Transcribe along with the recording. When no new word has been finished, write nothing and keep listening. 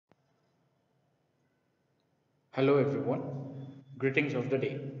Hello everyone, greetings of the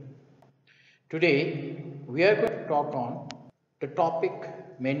day. Today we are going to talk on the topic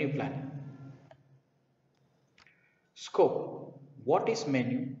menu planning. Scope: what is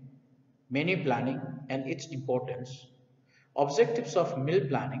menu planning and its importance, objectives of meal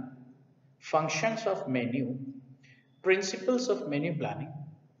planning, functions of menu, principles of menu planning,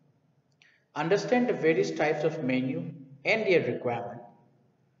 understand the various types of menu and their requirement,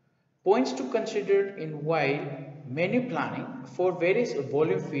 points to consider in while menu planning for various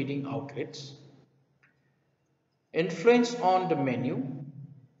volume feeding outlets, influence on the menu,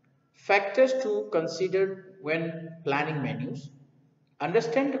 factors to consider when planning menus,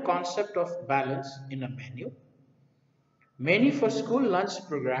 understand the concept of balance in a menu for school lunch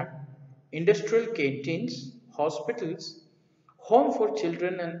program, industrial canteens, hospitals, home for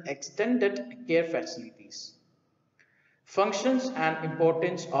children and extended care facilities, functions and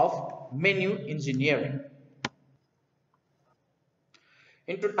importance of menu engineering.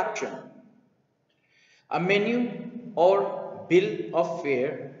 Introduction: a menu or bill of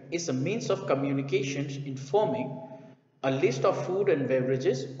fare is a means of communications informing a list of food and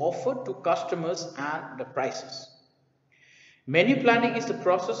beverages offered to customers and the prices. Menu planning is the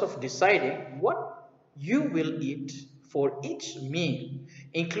process of deciding what you will eat for each meal,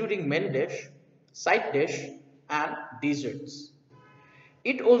 including main dish, side dish, and desserts.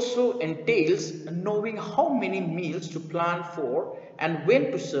 It also entails knowing how many meals to plan for and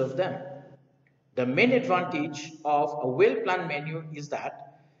when to serve them. The main advantage of a well-planned menu is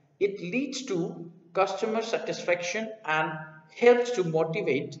that it leads to customer satisfaction and helps to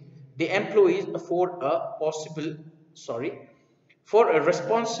motivate the employees sorry, for a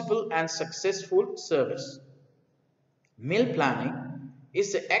responsible and successful service. Meal planning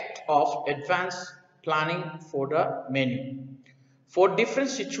is the act of advanced planning for the menu for different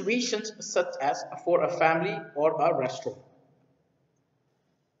situations such as for a family or a restaurant.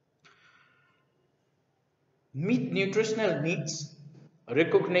 Meet nutritional needs.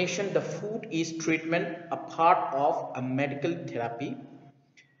 Recognition the food is treatment, a part of a medical therapy,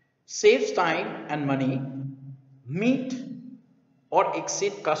 saves time and money, meet or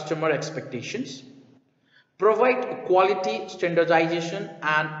exceed customer expectations, provide quality, standardization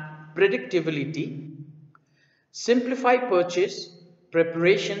and predictability, simplify purchase,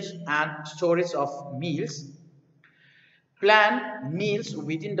 preparations and storage of meals, plan meals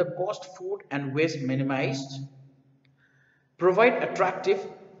within the cost food and waste minimized, provide attractive,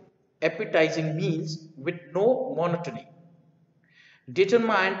 appetizing meals with no monotony,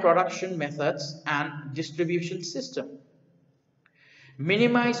 determine production methods and distribution system,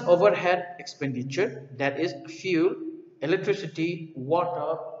 minimize overhead expenditure, that is fuel, electricity,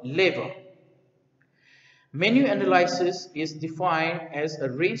 water, labor. Menu analysis is defined as a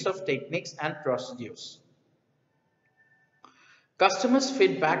range of techniques and procedures. Customers'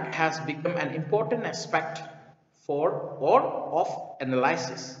 feedback has become an important aspect for or of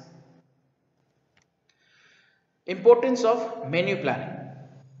analysis. Importance of menu planning: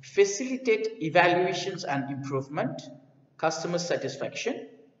 facilitate evaluations and improvement, customer satisfaction,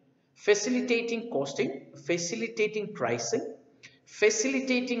 facilitating costing, facilitating pricing,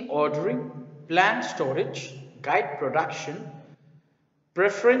 facilitating ordering, plan storage, guide production,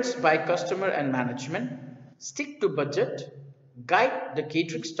 preference by customer and management, stick to budget, guide the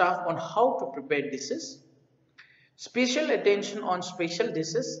catering staff on how to prepare dishes, special attention on special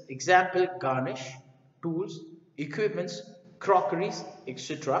dishes, example garnish, tools, equipments, crockeries,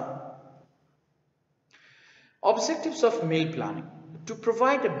 etc. Objectives of meal planning: to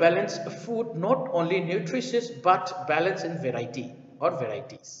provide a balanced food, not only nutritious but balanced in variety or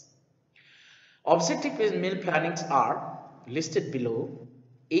varieties. Objectives in meal plannings are listed below: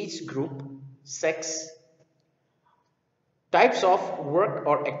 age group, sex, types of work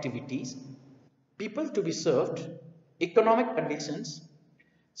or activities, people to be served, economic conditions,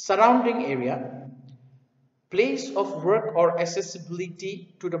 surrounding area, place of work or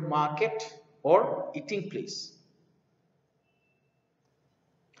accessibility to the market or eating place.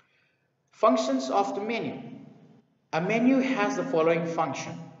 Functions of the menu. A menu has the following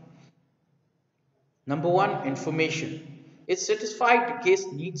function. Number one, information. It satisfies the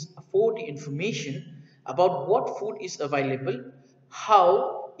guest needs for the information about what food is available,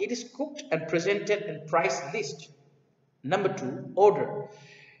 how it is cooked and presented in price list. Number two, order.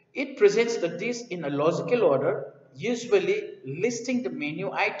 It presents the dish in a logical order, usually listing the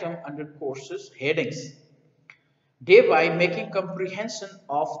menu item under courses headings, thereby making comprehension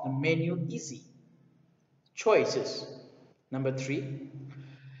of the menu easy. Choices. Number three,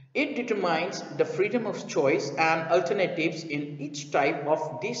 it determines the freedom of choice and alternatives in each type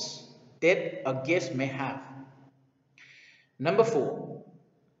of dish that a guest may have. Number 4,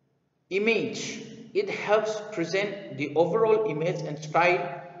 image. It helps present the overall image and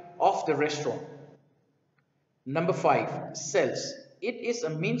style of the restaurant. Number 5, sales. It is a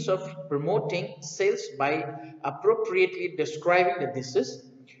means of promoting sales by appropriately describing the dishes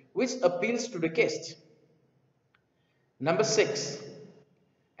which appeals to the guest. Number 6,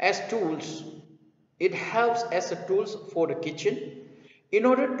 as tools. It helps as a tools for the kitchen in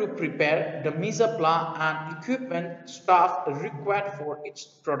order to prepare the mise en place and equipment staff required for its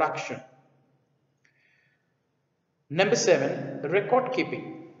production. Number 7, record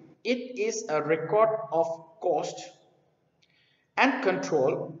keeping. It is a record of cost and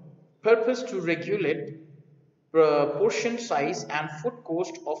control purpose to regulate portion size and food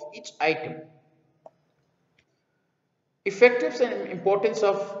cost of each item. Effectiveness and importance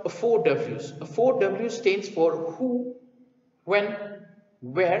of 4 W's. 4 W stands for who, when,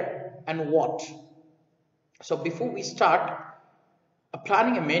 where, and what. So before we start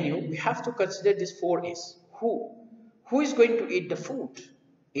planning a menu, we have to consider these 4 A's. Who? Who is going to eat the food?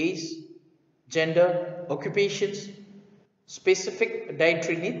 Age, gender, occupations, specific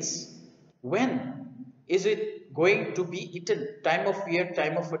dietary needs. When is it going to be eaten? Time of year,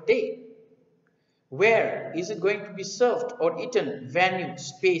 time of a day. Where is it going to be served or eaten? Venue,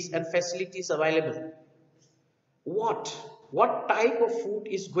 space, and facilities available. What type of food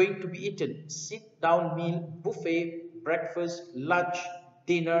is going to be eaten? Sit-down meal, buffet, breakfast, lunch,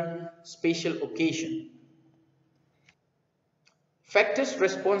 dinner, special occasion. Factors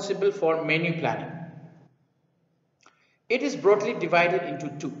responsible for menu planning. It is broadly divided into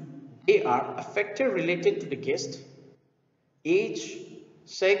 2. They are a factor related to the guest, age,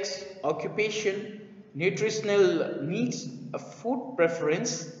 sex, occupation, nutritional needs, food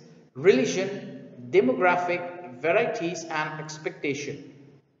preference, religion, demographic, varieties, and expectation.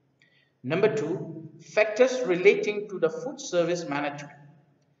 Number 2, factors relating to the food service management.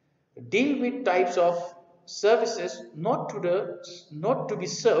 Deal with types of services not to be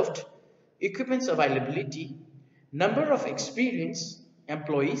served, equipment's availability, number of experienced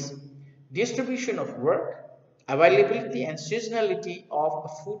employees, distribution of work, availability and seasonality of a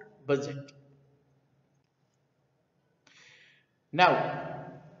food budget. Now,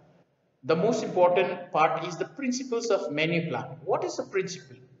 the most important part is the principles of menu planning. What is the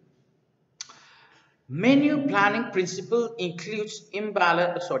principle? Menu planning principle includes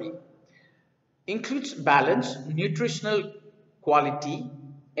balance, nutritional quality,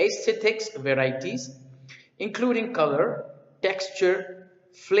 aesthetics, varieties, including color, texture,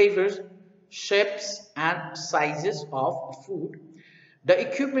 flavors, shapes, and sizes of food. The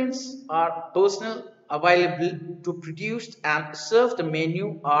equipments are personal, available to produce and serve the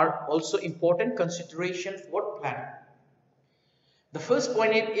menu are also important consideration for planning. The first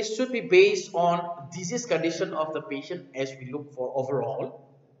point is it should be based on disease condition of the patient as we look for overall.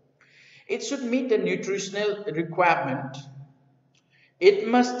 It should meet the nutritional requirement. It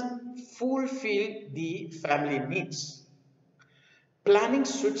must fulfill the family needs. Planning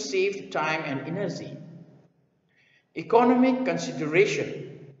should save time and energy. Economic consideration.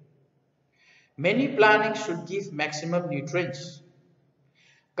 Menu planning should give maximum nutrients.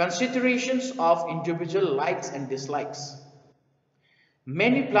 Considerations of individual likes and dislikes.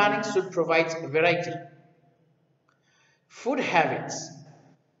 Menu planning should provide variety. Food habits.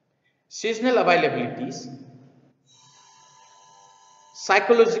 Seasonal availabilities.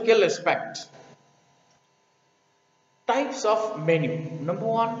 Psychological aspect. Types of menu. Number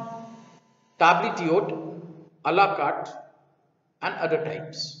 1, table d'hôte, a la carte, and other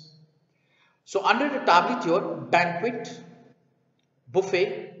types. So under the table d'hôte, banquet,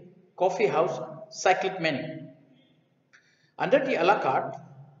 buffet, coffee house, cyclic menu. Under the a la carte,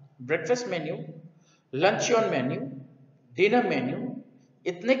 breakfast menu, luncheon menu, dinner menu,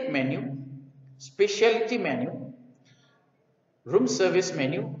 ethnic menu, specialty menu, room service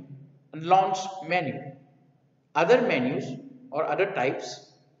menu, and lounge menu. Other menus or other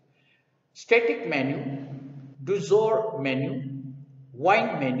types, static menu, du jour menu,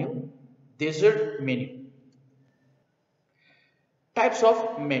 wine menu, dessert menu. Types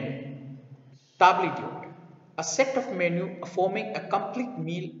of menu. Table d'hôte, a set of menu forming a complete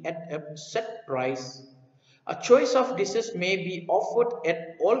meal at a set price. A choice of dishes may be offered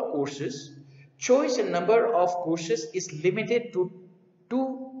at all courses. Choice and number of courses is limited to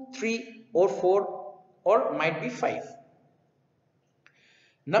 2, 3, or 4, or might be 5.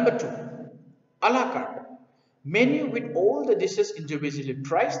 Number 2, a la carte, menu with all the dishes individually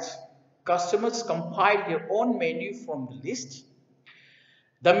priced. Customers compile their own menu from the list.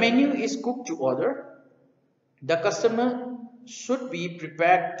 The menu is cooked to order. The customer should be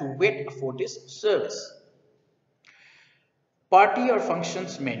prepared to wait for this service. Party or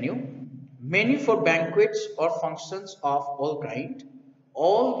functions menu. Menu for banquets or functions of all kind.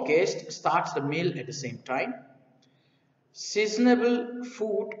 All guests start the meal at the same time. Seasonable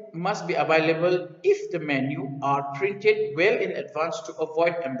food must be available if the menu are printed well in advance to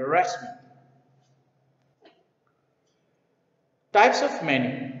avoid embarrassment. Types of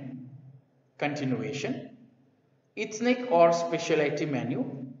menu. Continuation. Ethnic or specialty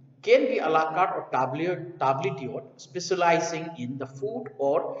menu can be a la carte or tablitude, specializing in the food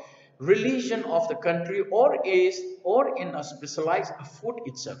or religion of the country or in a specialized food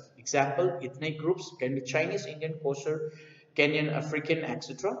itself. Example, ethnic groups can be Chinese, Indian, kosher, Kenyan, African,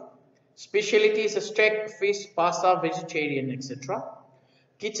 etc. Specialty is a steak, fish, pasta, vegetarian, etc.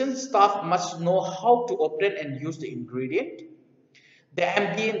 Kitchen staff must know how to operate and use the ingredient. The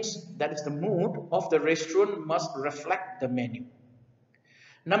ambience, that is the mood of the restaurant, must reflect the menu.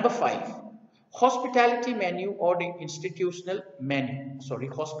 Number 5, hospitality menu or the institutional menu.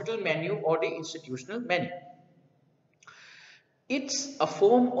 Hospital menu or the institutional menu. It's a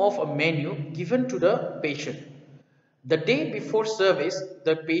form of a menu given to the patient. The day before service,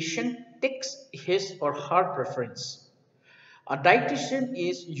 the patient takes his or her preference. A dietitian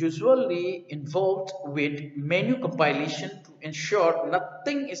is usually involved with menu compilation to ensure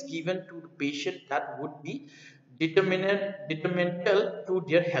nothing is given to the patient that would be detrimental to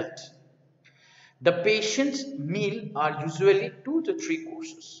their health. The patient's meal are usually 2 to 3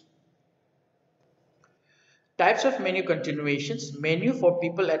 courses. Types of menu continuations. Menu for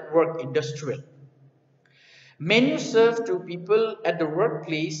people at work, industrial. Menu served to people at the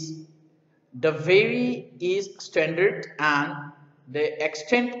workplace. The vary is standard and they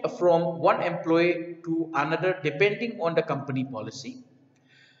extend from one employee to another depending on the company policy.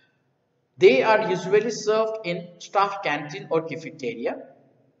 They are usually served in staff canteen or cafeteria.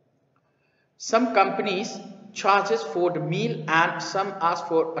 Some companies charges for the meal and some ask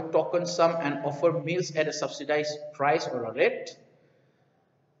for a token sum and offer meals at a subsidized price or a rate.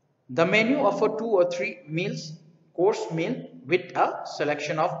 The menu offer 2 or 3 meals, course meal with a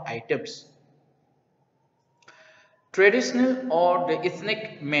selection of items. Traditional or the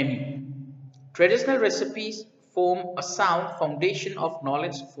ethnic menu. Traditional recipes form a sound foundation of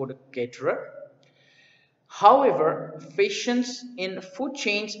knowledge for the caterer. However, fashions in food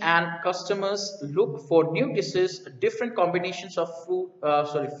chains and customers look for new dishes, different combinations of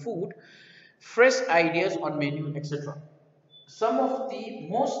food, fresh ideas on menu, etc. Some of the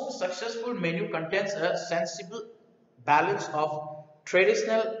most successful menu contains a sensible balance of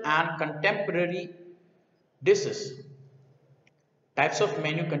traditional and contemporary dishes. Types of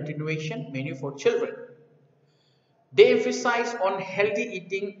menu continuation. Menu for children. They emphasize on healthy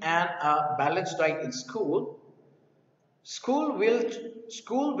eating and a balanced diet in school. School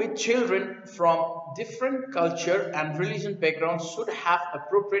with children from different culture and religion backgrounds should have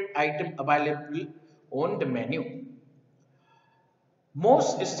appropriate item available on the menu.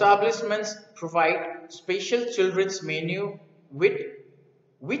 Most establishments provide special children's menu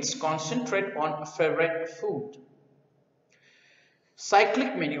which concentrate on favorite food.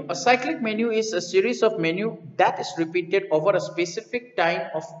 Cyclic menu. A cyclic menu is a series of menu that is repeated over a specific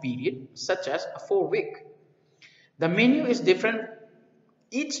time of period, such as a 4-week. The menu is different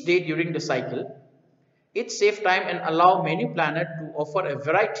each day during the cycle. It saves time and allows menu planner to offer a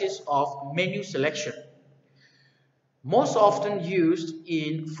varieties of menu selection. Most often used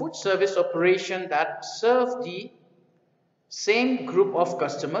in food service operation that serve the same group of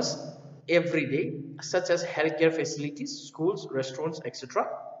customers every day, such as healthcare facilities, schools, restaurants, etc.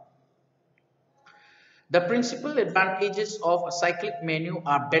 The principal advantages of a cyclic menu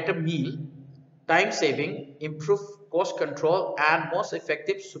are better meal, time saving, improved cost control, and most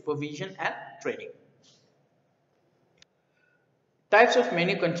effective supervision and training. Types of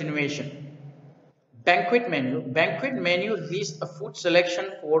menu continuation. Banquet menu. Banquet menu lists a food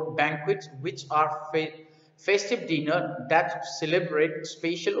selection for banquets, which are festive dinner that celebrate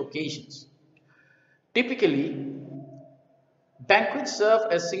special occasions. Typically, banquets serve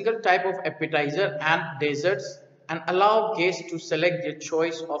a single type of appetizer and desserts and allow guests to select their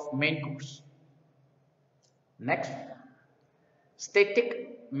choice of main course. Next,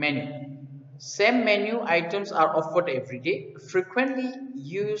 static menu. Same menu items are offered every day, frequently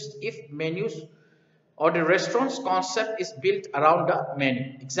used if menus or the restaurant's concept is built around the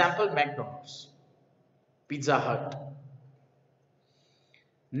menu. Example, McDonald's, Pizza Hut.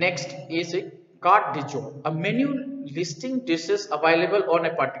 Next is a carte du jour, a menu listing dishes available on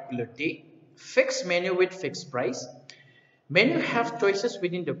a particular day, fixed menu with fixed price. Menu have choices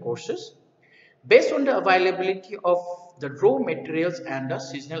within the courses based on the availability of the raw materials and the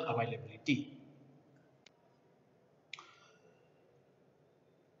seasonal availability.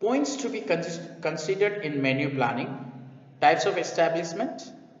 Points to be considered in menu planning: types of establishment,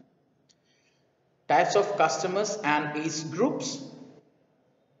 types of customers and age groups,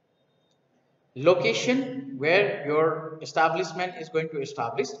 location where your establishment is going to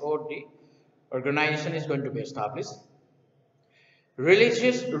establish or the organization is going to be established,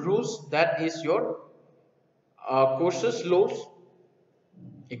 religious rules, that is your courses laws.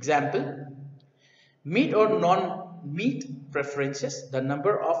 Example: meat or non-meat preferences. The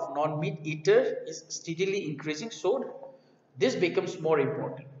number of non-meat eaters is steadily increasing, so this becomes more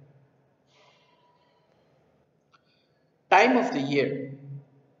important. Time of the year,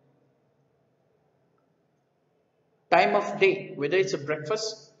 time of day, whether it's a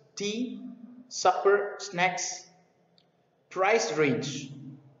breakfast, tea, supper, snacks, price range.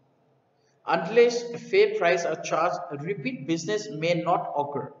 Unless a fair price are charged, a repeat business may not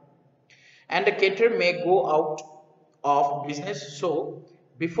occur, and the caterer may go out of business. So,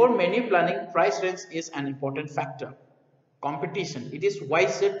 before menu planning, price range is an important factor. Competition. It is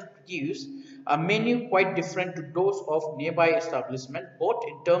wiser to produce a menu quite different to those of nearby establishment, both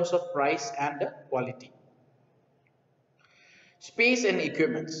in terms of price and quality. Space and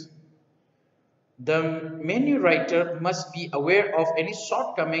equipments. The menu writer must be aware of any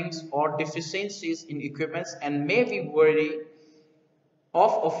shortcomings or deficiencies in equipments and may be wary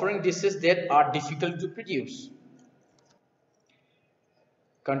of offering dishes that are difficult to produce.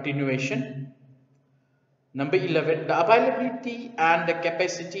 Continuation. Number 11, the availability and the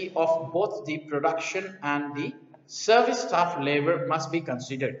capacity of both the production and the service staff labor must be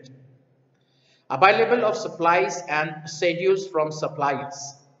considered. Available of supplies and schedules from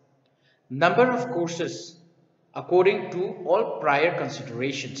suppliers. Number of courses according to all prior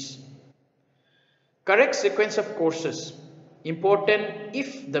considerations. Correct sequence of courses. Important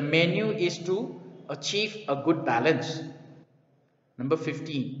if the menu is to achieve a good balance. Number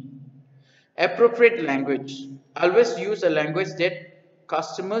 15. Appropriate language. Always use a language that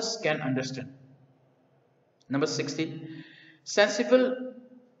customers can understand. Number 16. Sensible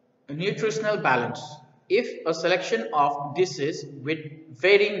nutritional balance. If a selection of dishes with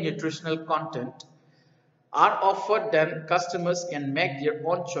varying nutritional content are offered, then customers can make their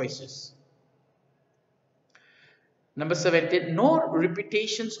own choices. Number 17, no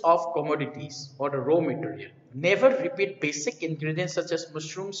repetitions of commodities or the raw material. Never repeat basic ingredients such as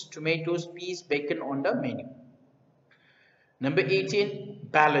mushrooms, tomatoes, peas, bacon on the menu. Number 18,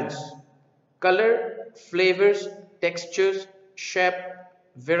 balance. Color, flavors, textures, shape,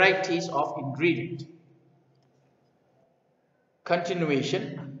 varieties of ingredients.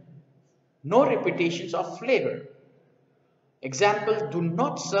 Continuation. No repetitions of flavor. Example, do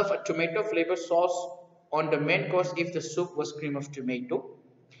not serve a tomato flavor sauce on the main course if the soup was cream of tomato.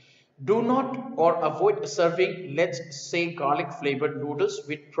 Do not or avoid serving, let's say, garlic flavored noodles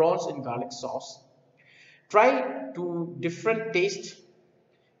with prawns in garlic sauce. Try to different taste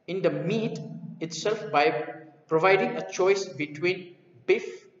in the meat itself by providing a choice between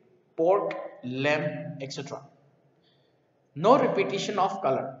beef, pork, lamb, etc. No repetition of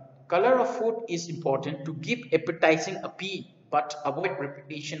color. Color of food is important to give appetizing appeal, but avoid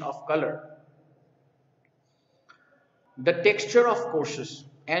repetition of color. The texture of courses.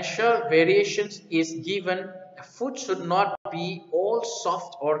 Ensure variations is given. Food should not be all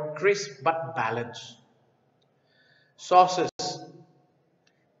soft or crisp but balanced. Sauces.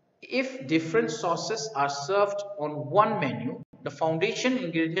 If different sauces are served on one menu, the foundation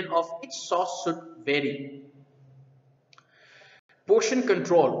ingredient of each sauce should vary. Portion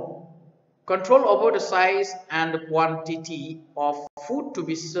control. Control over the size and the quantity of food to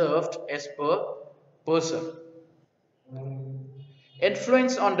be served as per person.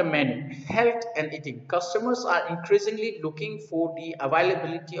 Influence on the menu, health and eating. Customers are increasingly looking for the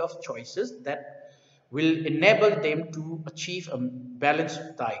availability of choices that will enable them to achieve a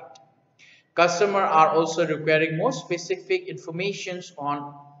balanced diet. Customers are also requiring more specific information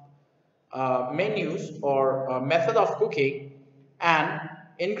on menus or method of cooking and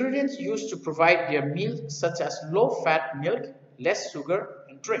ingredients used to provide their meal, such as low-fat milk, less sugar,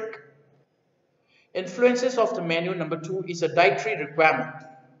 and drink. Influences of the menu. Number 2 is a dietary requirement.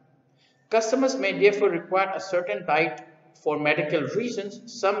 Customers may therefore require a certain diet for medical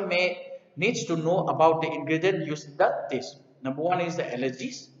reasons. Some may need to know about the ingredient used in that dish. Number 1 is the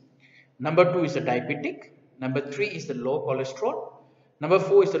allergies. Number 2 is the diabetic. Number 3 is the low cholesterol. Number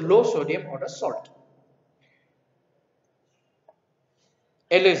 4 is the low sodium or the salt.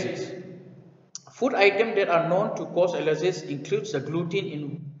 Allergies. Food items that are known to cause allergies includes the gluten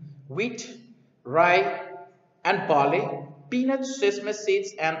in wheat, rye, and barley, peanuts, sesame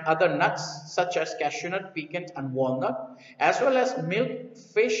seeds, and other nuts such as cashew nut, pecan, and walnut, as well as milk,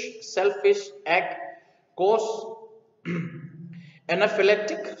 fish, shellfish, egg, cause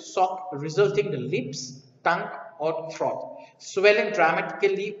anaphylactic shock resulting in lips, tongue, or throat swelling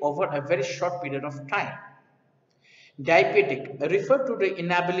dramatically over a very short period of time. Diabetic refer to the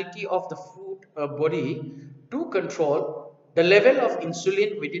inability of the food body to control the level of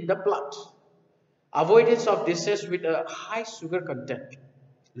insulin within the blood. Avoidance of dishes with a high sugar content,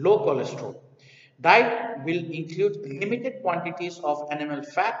 low cholesterol. Diet will include limited quantities of animal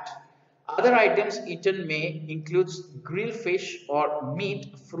fat. Other items eaten may include grilled fish or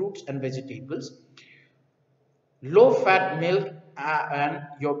meat, fruits and vegetables, low fat milk and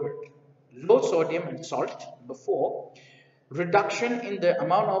yogurt, low sodium and salt. Before, reduction in the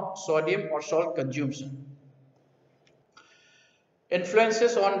amount of sodium or salt consumption.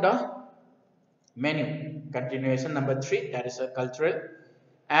 Influences on the menu. Continuation number 3, that is a cultural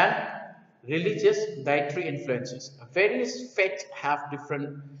and religious dietary influences. Various faiths have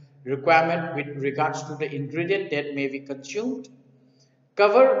different requirement with regards to the ingredient that may be consumed,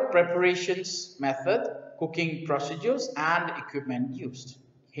 cover preparations method, cooking procedures and equipment used.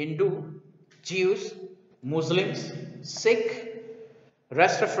 Hindu, Jews, Muslims, Sikh,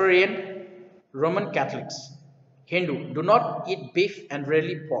 Rastafarian, Roman Catholics. Hindu do not eat beef and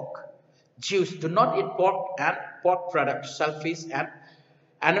rarely pork. Jews do not eat pork and pork products, shellfish and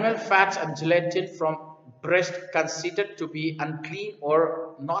animal fats and gelatin from breast considered to be unclean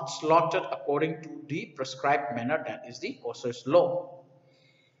or not slaughtered according to the prescribed manner, that is the kosher's law.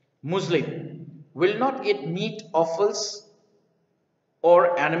 Muslim will not eat meat, offals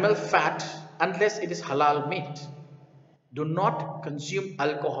or animal fat unless it is halal meat. Do not consume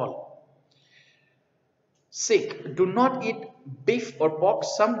alcohol. Sikh do not eat beef or pork.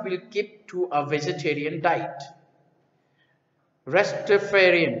 Some will keep to a vegetarian diet.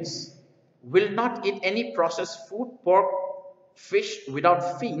 Rastafarians will not eat any processed food, pork, fish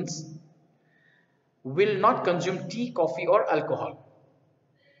without fins, will not consume tea, coffee or alcohol.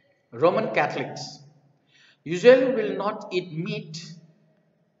 Roman Catholics usually will not eat meat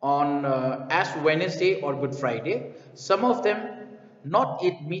on Ash Wednesday or Good Friday. Some of them not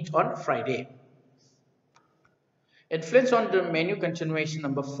eat meat on Friday. Influence on the menu. Continuation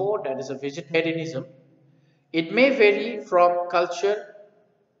number 4, that is a vegetarianism. It may vary from cultural,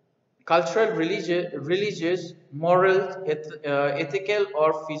 religious, moral, ethical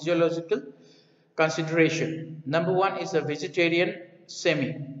or physiological consideration. Number 1 is a vegetarian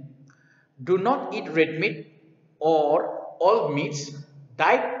semi. Do not eat red meat or all meats.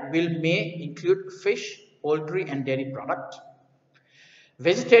 Diet will may include fish, poultry and dairy product.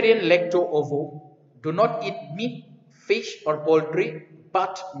 Vegetarian lacto-ovo. Do not eat meat, fish or poultry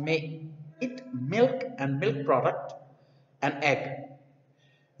but may eat milk and milk product and egg.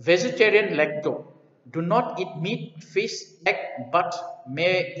 Vegetarian lacto. Do not eat meat, fish, egg but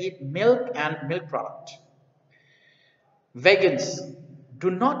may eat milk and milk product. Vegans do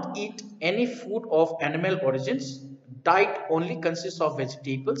not eat any food of animal origins. Diet only consists of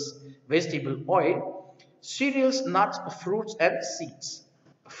vegetables, vegetable oil, cereals, nuts, fruits and seeds.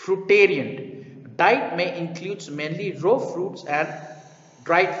 Fruitarian. Diet may include mainly raw fruits and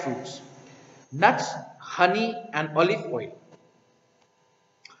dried fruits, nuts, honey and olive oil.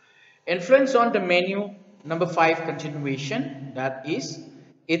 Influence on the menu. Number 5, continuation, that is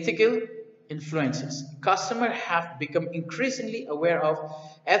ethical influences. Customers have become increasingly aware of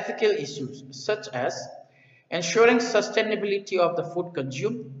ethical issues such as ensuring sustainability of the food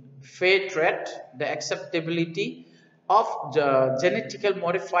consumed, fair trade, the acceptability of the genetically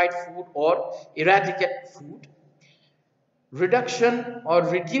modified food or eradicate food, reduction or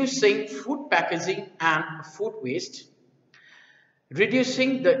reducing food packaging and food waste,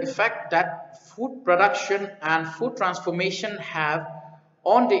 reducing the effect that food production and food transformation have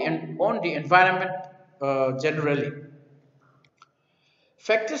on the environment generally.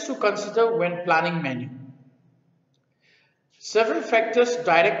 Factors to consider when planning menu. Several factors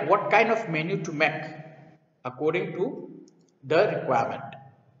direct what kind of menu to make according to the requirement.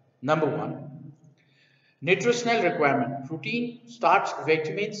 Number 1, nutritional requirement: protein, starch,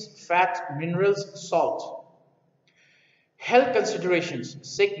 vitamins, fat, minerals, salt. Health considerations: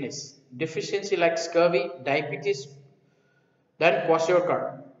 sickness, deficiency like scurvy, diabetes, then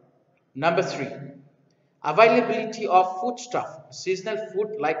kwashiorkor. Number 3, availability of foodstuff, seasonal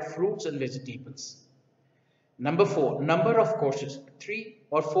food like fruits and vegetables. Number 4, number of courses, 3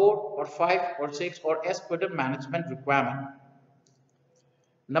 or 4 or 5 or 6 or as per the management requirement.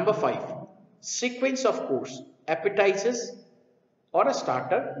 Number 5, sequence of course, appetizers or a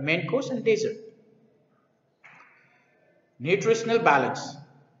starter, main course and dessert. Nutritional balance.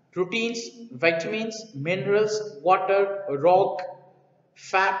 Proteins, vitamins, minerals, water, rock,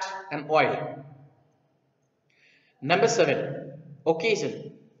 fat and oil. Number 7.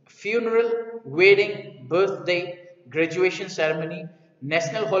 Occasion. Funeral, wedding, birthday, graduation ceremony,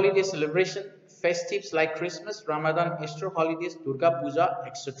 national holiday celebration, festives like Christmas, Ramadan, Easter holidays, Durga Puja,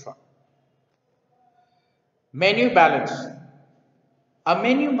 etc. Menu balance. A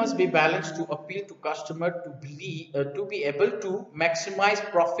menu must be balanced to appeal to customer to be able to maximize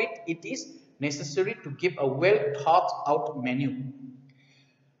profit. It is necessary to give a well thought out menu.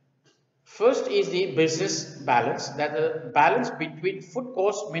 First is the business balance, that the balance between food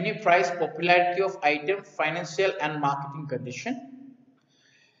cost, menu price, popularity of item, financial and marketing condition.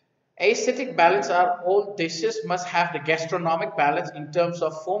 Aesthetic balance are all dishes must have the gastronomic balance in terms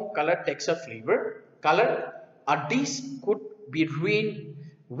of form, color, texture, flavor. Color, a dish could be ruined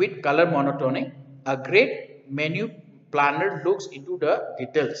with color monotony. A great menu planner looks into the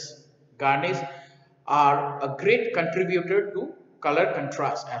details. Garnish are a great contributor to color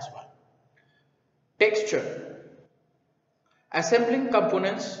contrast as well. Texture. Assembling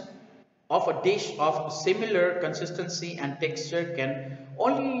components of a dish of similar consistency and texture can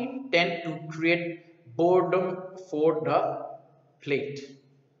only tend to create boredom for the plate.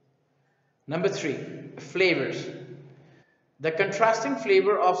 Number 3. Flavors. The contrasting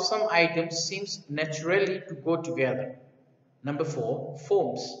flavor of some items seems naturally to go together. Number 4.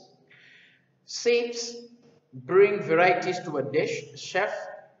 Forms. Shapes bring varieties to a dish. Chef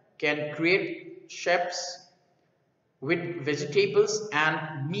can create shapes with vegetables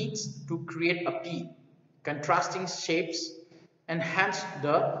and meats to create appeal. Contrasting shapes enhance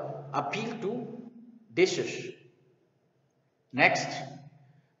the appeal to dishes. Next,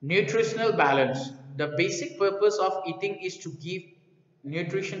 nutritional balance. The basic purpose of eating is to give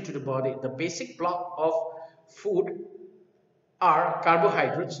nutrition to the body. The basic block of food are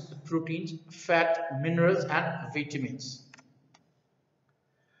carbohydrates, proteins, fat, minerals and vitamins.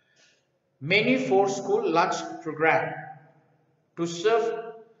 Menu for school lunch program. To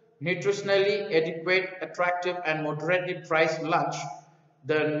serve nutritionally adequate, attractive and moderately priced lunch,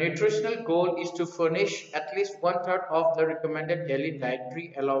 the nutritional goal is to furnish at least 1/3 of the recommended daily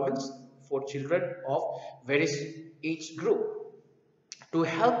dietary allowance for children of various age group. To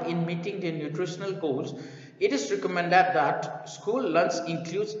help in meeting the nutritional goals, it is recommended that school lunch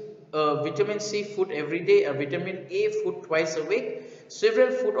includes a vitamin C food every day, a vitamin A food twice a week,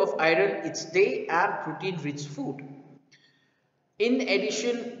 several food of iron each day and protein-rich food. In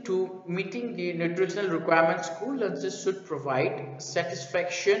addition to meeting the nutritional requirements, school lunches should provide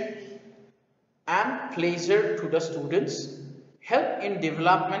satisfaction and pleasure to the students, help in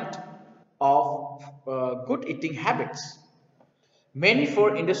development of good eating habits. Menu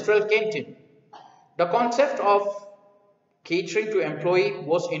for industrial canteen. The concept of catering to employee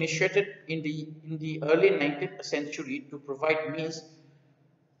was initiated in the early 19th century to provide meals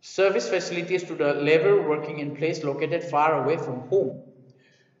service facilities to the labor working in place located far away from home.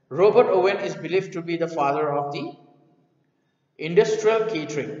 Robert Owen is believed to be the father of the industrial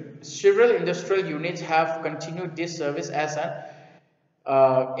catering. Several industrial units have continued this service as an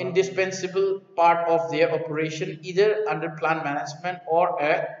indispensable part of their operation, either under plant management or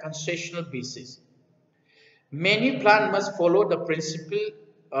a concessional basis. Menu plan must follow the principle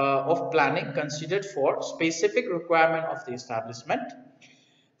of planning considered for specific requirement of the establishment.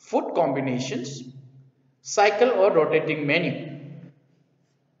 Food combinations, cycle or rotating menu.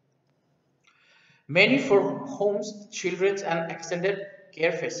 Menu for homes, children's and extended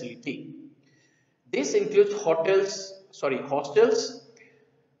care facility. This includes hostels,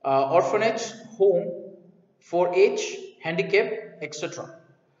 orphanage, home, 4-H, handicap, etc.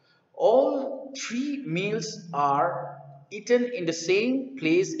 All 3 meals are eaten in the same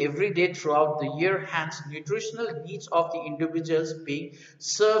place every day throughout the year, hence nutritional needs of the individuals being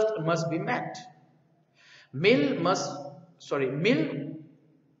served must be met. Meal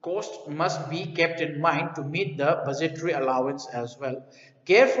cost must be kept in mind to meet the budgetary allowance as well.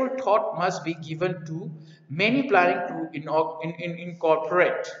 Careful thought must be given to menu planning to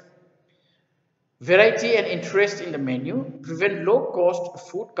incorporate variety and interest in the menu, prevent low-cost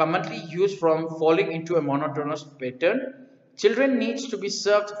food commonly used from falling into a monotonous pattern. Children needs to be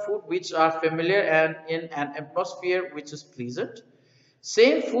served food which are familiar and in an atmosphere which is pleasant.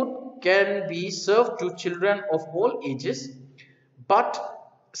 Same food can be served to children of all ages, but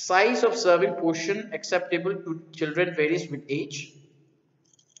size of serving portion acceptable to children varies with age.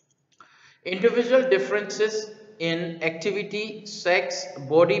 Individual differences in activity, sex,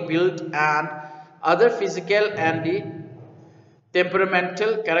 body build and other physical and the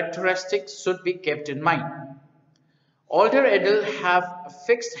temperamental characteristics should be kept in mind. Older adults have a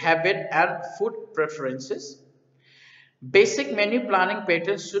fixed habit and food preferences. Basic menu planning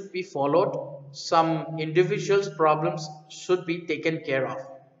patterns should be followed. Some individuals' problems should be taken care of.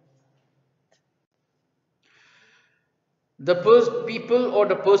 The people or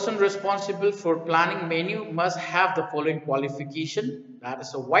the person responsible for planning menu must have the following qualification, that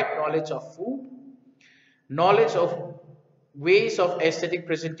is a wide knowledge of food, knowledge of ways of aesthetic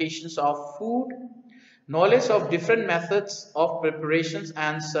presentations of food, knowledge of different methods of preparations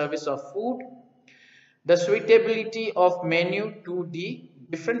and service of food, the suitability of menu to the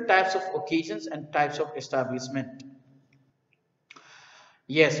different types of occasions and types of establishment.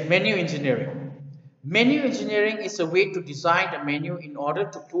 Yes, menu engineering. Menu engineering is a way to design a menu in order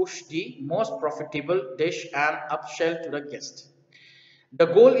to push the most profitable dish and upsell to the guest. The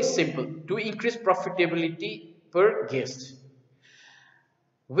goal is simple, to increase profitability per guest.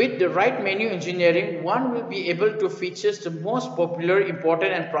 With the right menu engineering, one will be able to feature the most popular,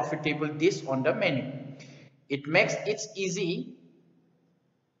 important and profitable dish on the menu. It makes it easy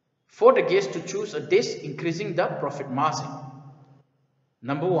for the guest to choose a dish, increasing the profit margin.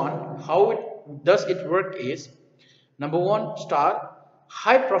 Number one, does it work is, number one star,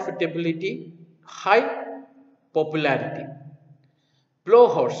 high profitability, high popularity. Blow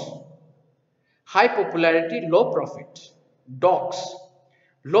horse, high popularity, low profit. Dogs,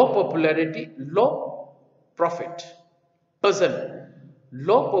 low popularity, low profit. Puzzle,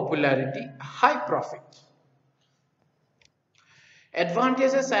 low popularity, high profit.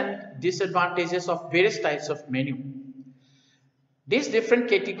 Advantages and disadvantages of various types of menu. These different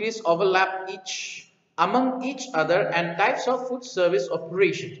categories overlap among each other and types of food service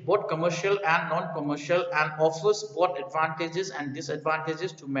operations, both commercial and non-commercial, and offers both advantages and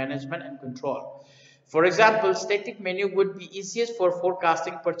disadvantages to management and control. For example, static menu would be easiest for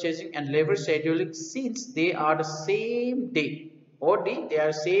forecasting, purchasing and labor scheduling since they are the same day or they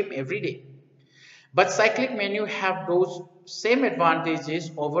are same every day. But cyclic menu have those same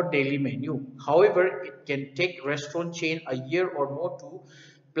advantages over daily menu. However, it can take restaurant chain a year or more to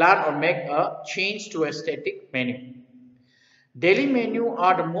plan or make a change to a static menu. Daily menu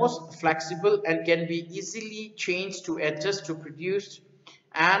are the most flexible and can be easily changed to adjust to produce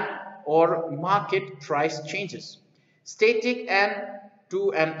and or market price changes. Static and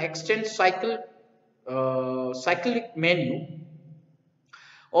to an extent cyclic menu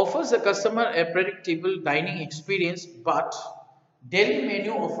offers the customer a predictable dining experience, but daily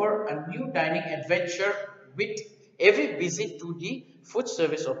menu offer a new dining adventure with every visit to the food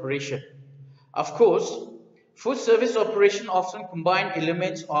service operation. Of course, food service operation often combine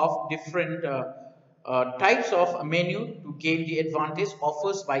elements of different types of menu to gain the advantage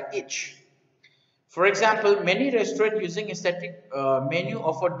offers by each. For example, many restaurants using a static menu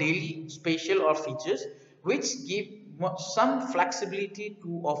offer daily special or features which give some flexibility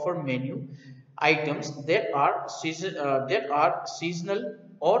to offer menu items that are seasonal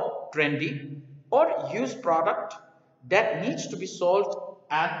or trendy or use product that needs to be sold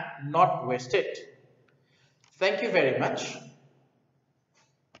and not wasted. Thank you very much.